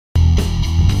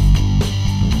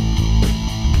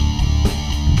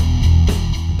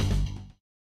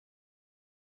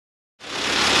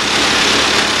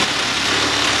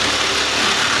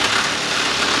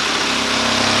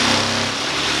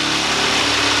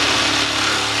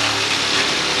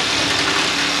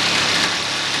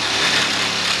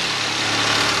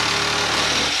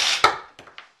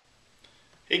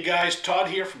guys, Todd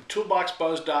here from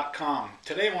toolboxbuzz.com.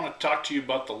 Today I want to talk to you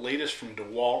about the latest from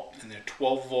Dewalt and their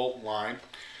 12 volt line.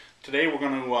 Today we're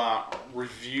going to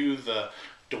review the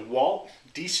Dewalt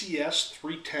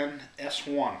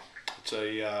DCS310S1. It's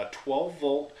a 12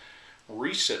 volt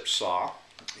recip saw,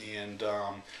 and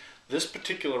this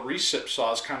particular recip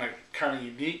saw is kind of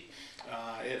unique.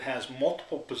 It has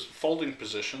multiple folding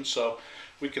positions, so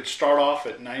we can start off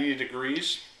at 90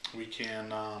 degrees. We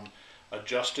can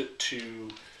adjust it to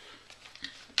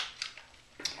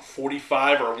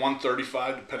 45 or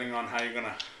 135 depending on how you're going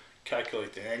to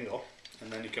calculate the angle, and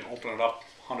then you can open it up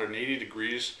 180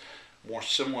 degrees, more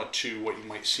similar to what you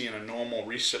might see in a normal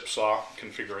recip saw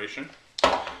configuration.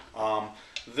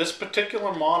 This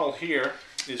particular model here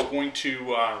is going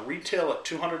to retail at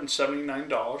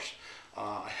 $279.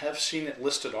 I have seen it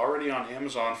listed already on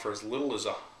Amazon for as little as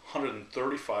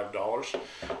 $135.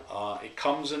 It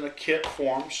comes in a kit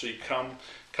form, so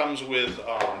comes with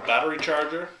a battery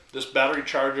charger. This battery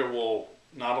charger will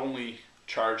not only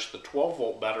charge the 12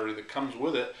 volt battery that comes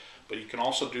with it, but you can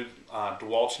also do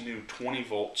Dewalt's new 20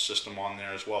 volt system on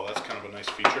there as well. That's kind of a nice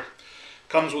feature.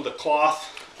 Comes with a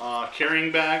cloth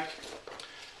carrying bag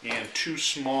and two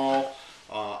small,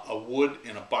 a wood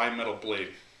and a bimetal blade.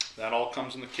 That all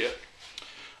comes in the kit.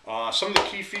 Some of the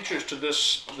key features to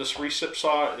this recip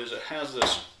saw is it has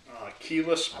this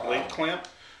keyless blade clamp.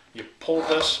 You pull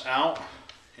this out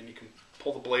and you can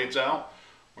pull the blades out,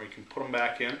 or you can put them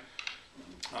back in.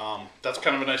 That's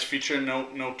kind of a nice feature.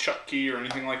 No chuck key or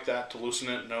anything like that to loosen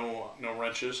it. No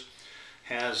wrenches.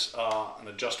 Has an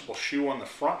adjustable shoe on the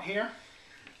front here.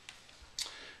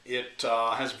 It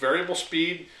has variable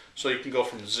speed, so you can go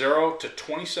from 0 to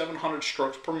 2,700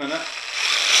 strokes per minute.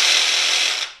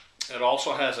 It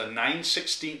also has a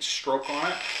 9/16 stroke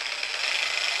on it,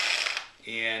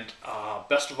 and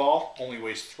best of all, only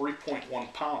weighs 3.1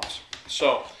 pounds.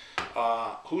 So,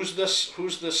 who's this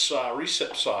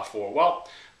recip saw for? Well,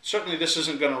 certainly this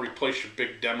isn't going to replace your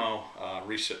big demo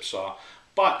recip saw,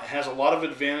 but it has a lot of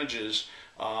advantages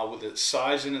with its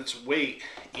size and its weight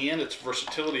and its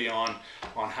versatility on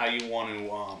how you want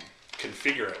to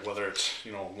configure it, whether it's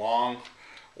long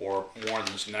or more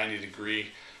than this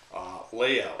 90-degree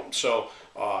layout. So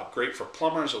great for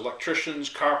plumbers, electricians,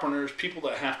 carpenters, people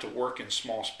that have to work in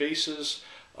small spaces.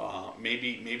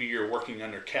 Maybe you're working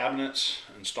under cabinets,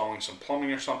 installing some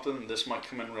plumbing or something. This might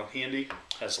come in real handy.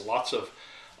 Has lots of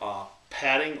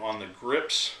padding on the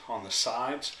grips on the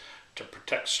sides to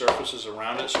protect surfaces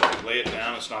around it, so if you lay it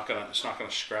down, it's not gonna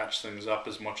scratch things up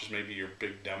as much as maybe your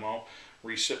big demo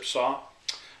recip saw.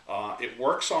 It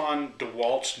works on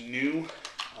Dewalt's new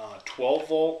 12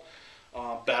 volt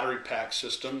battery pack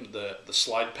system, the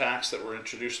slide packs that were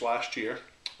introduced last year.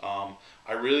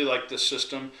 I really like this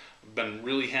system. I've been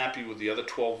really happy with the other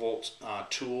 12 volt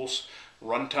tools.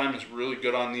 Runtime is really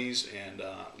good on these, and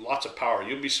lots of power.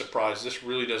 You'll be surprised, this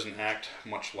really doesn't act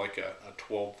much like a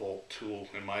 12 volt tool.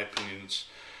 In my opinion, it's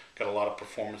got a lot of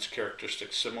performance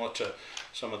characteristics similar to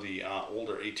some of the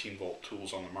older 18 volt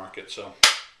tools on the market. So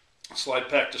slide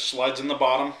pack just slides in the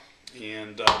bottom,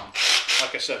 and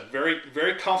like I said,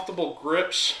 very comfortable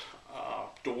grips.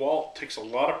 Dewalt takes a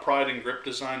lot of pride in grip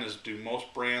design, as do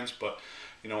most brands, but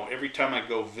every time I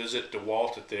go visit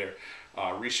Dewalt at their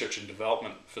research and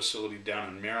development facility down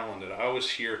in Maryland, I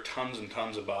always hear tons and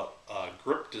tons about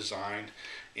grip design,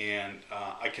 and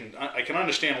I can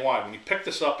understand why. When you pick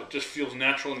this up, it just feels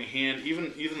natural in your hand.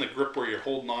 Even the grip where you're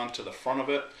holding on to the front of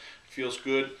it feels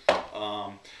good.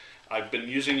 I've been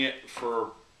using it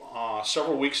for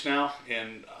several weeks now,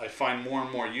 and I find more and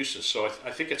more uses. So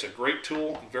I think it's a great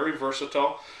tool, very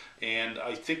versatile, and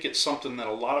I think it's something that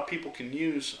a lot of people can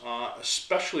use,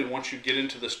 especially once you get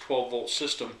into this 12 volt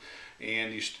system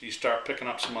and you start picking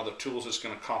up some other tools. It's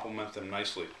going to complement them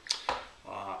nicely.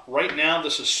 Right now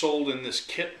this is sold in this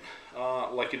kit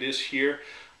like it is here.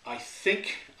 I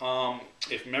think,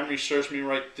 if memory serves me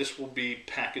right, this will be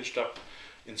packaged up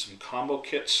in some combo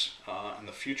kits in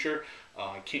the future.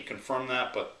 I can't confirm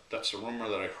that, but that's a rumor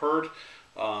that I heard.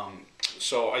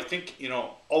 So I think,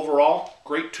 overall,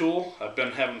 great tool. I've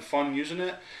been having fun using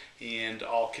it, and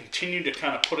I'll continue to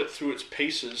kind of put it through its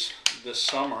paces this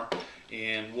summer,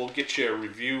 and we'll get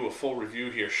you a full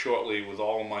review here shortly with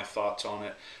all of my thoughts on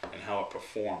it and how it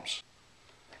performs.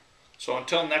 So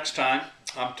until next time,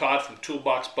 I'm Todd from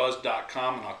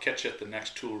toolboxbuzz.com, and I'll catch you at the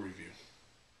next tool review.